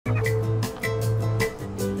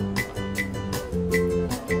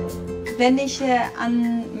Wenn ich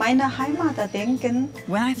an meine Heimat denke,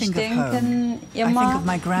 ich denke immer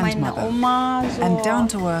meine Oma,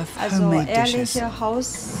 also ehrliche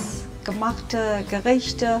hausgemachte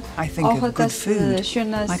Gerichte, auch das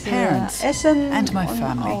schöne Essen und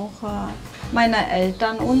auch meine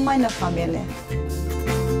Eltern und meine Familie.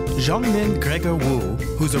 Zhongmin Gregor Wu,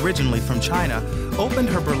 who's originally from China, opened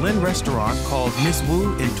her Berlin restaurant called Miss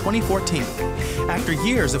Wu in 2014. After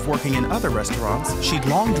years of working in other restaurants, she'd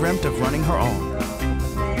long dreamt of running her own.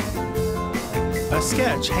 A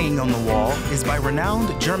sketch hanging on the wall is by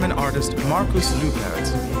renowned German artist Markus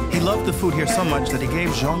Lüpertz. He loved the food here so much that he gave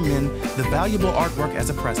Zhongmin the valuable artwork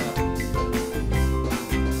as a present.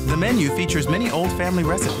 The menu features many old family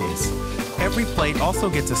recipes. Every plate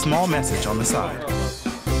also gets a small message on the side.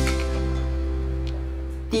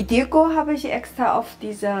 Die Deko habe ich extra auf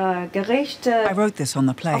diese Gerichte auf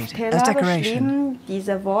Teller geschrieben.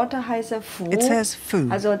 Diese Worte heißen Fu. It says Fu,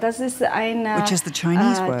 also das ist eine, which is the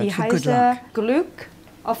Chinese word die for good heißt luck. Glück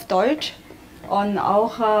auf Deutsch. Und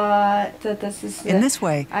auch das ist In this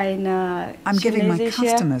way, eine I'm giving my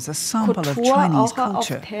customers a sample of Chinese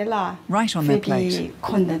culture right on their plate.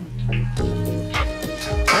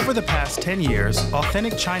 Over the past 10 years,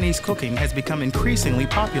 authentic Chinese cooking has become increasingly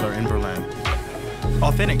popular in Berlin.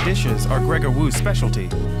 Authentic dishes are Gregor Wu's specialty.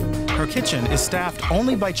 Her kitchen is staffed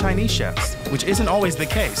only by Chinese chefs, which isn't always the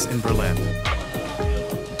case in Berlin.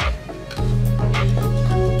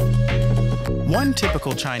 One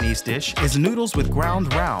typical Chinese dish is noodles with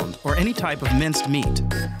ground round or any type of minced meat.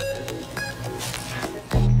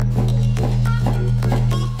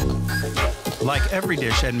 Like every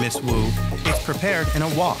dish at Miss Wu, it's prepared in a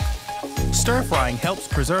wok. Stir-frying helps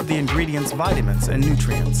preserve the ingredients' vitamins and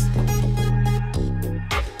nutrients.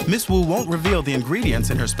 Miss Wu won't reveal the ingredients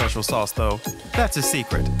in her special sauce, though. That's a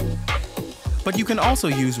secret. But you can also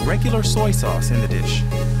use regular soy sauce in the dish.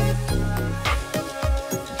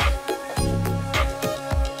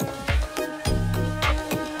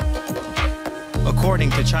 According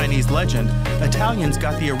to Chinese legend, Italians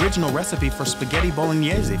got the original recipe for spaghetti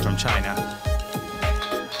bolognese from China.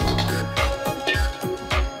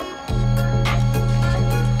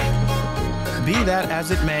 Be that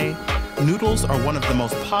as it may, noodles are one of the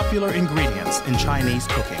most popular ingredients in Chinese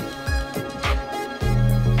cooking.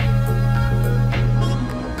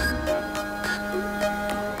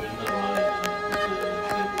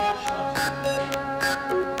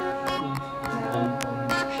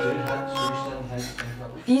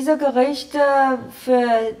 Diese Gerichte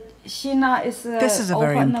für China ist auch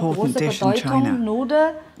eine große Bedeutung.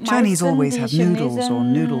 Chinese always have noodles or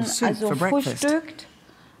noodle soup for breakfast.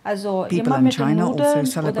 People in China also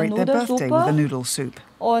celebrate their birthday with a noodle soup.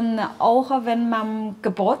 Und auch wenn man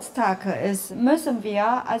Geburtstag ist, müssen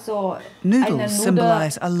wir also Noodles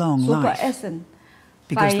symbolize a long life essen.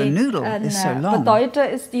 Because the noodle is so long.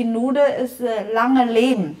 Bedeutet ist, die Nudel ist lange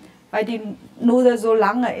Leben, weil die Nudel so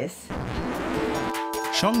lange ist.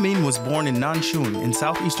 Zhongmin was born in Nanchun in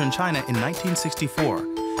southeastern China in 1964.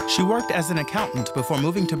 She worked as an accountant before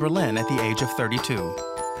moving to Berlin at the age of 32.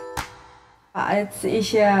 Als ich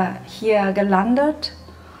hier gelandet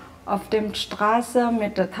auf der Straße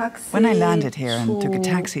mit der Taxi When I landed here and took a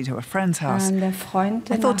taxi to a friend's house,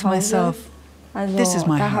 I thought to myself, this is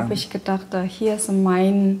my da home. habe ich gedacht, hier ist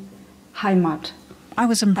mein Heimat. I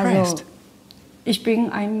was impressed. Ich bin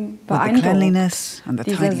with the cleanliness and the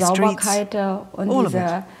tidy diese streets, Sauberkeit und all of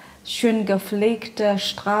diese schön gepflegte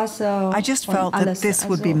Straße. I just felt that this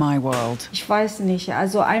would be my world. Ich weiß nicht,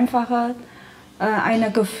 also einfach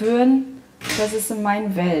ein Gefühl, das ist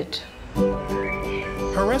meine Welt.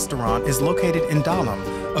 Her restaurant is located in Dahlem,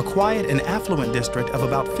 a quiet and affluent district of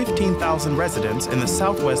about 15,000 residents in the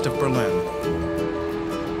southwest of Berlin.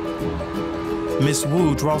 Miss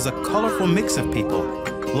Wu draws a colorful mix of people.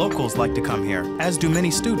 Locals like to come here, as do many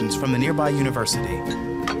students from the nearby university.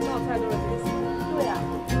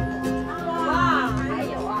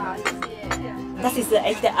 Das ist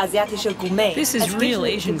echte asiatische Gourmet. This is real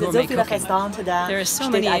Asian gourmet cooking. There are so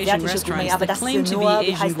many Asian restaurants that claim to be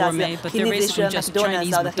Asian gourmet, but they're basically just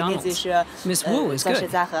Chinese McDonald's. Miss Wu is good.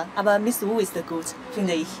 Aber Miss Wu ist gut,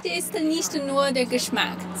 finde ich. Ist nicht nur der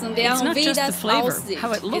Geschmack, sondern It's not wie just the das flavor. aussieht,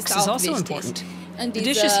 How it looks ist is auch also wichtig. important. Und The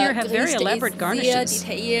dishes here have very elaborate garnishes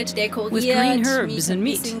with green herbs and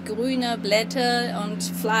meat. Grüne Blätter und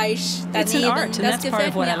Fleisch daneben. It's an art, and that's part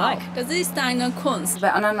of what I like. Das ist eine Kunst.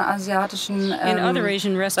 Bei anderen asiatischen In other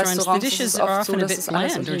Asian restaurants, the dishes are often a bit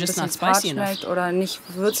bland or just not spicy enough. Oder nicht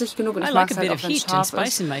würzig genug. Und I ich like mag a es bit halt of auch, wenn es heat and scharf spice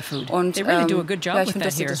ist. in my food. Und They really do a good job ja, ich with finde,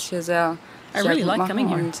 that dass sie here. das hier sehr, I sehr really gut like machen. coming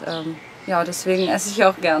here. Und ja, deswegen esse ich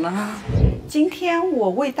auch gerne. 今天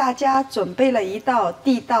我为大家准备了一道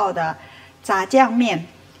地道的炸酱面。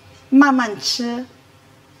慢慢吃。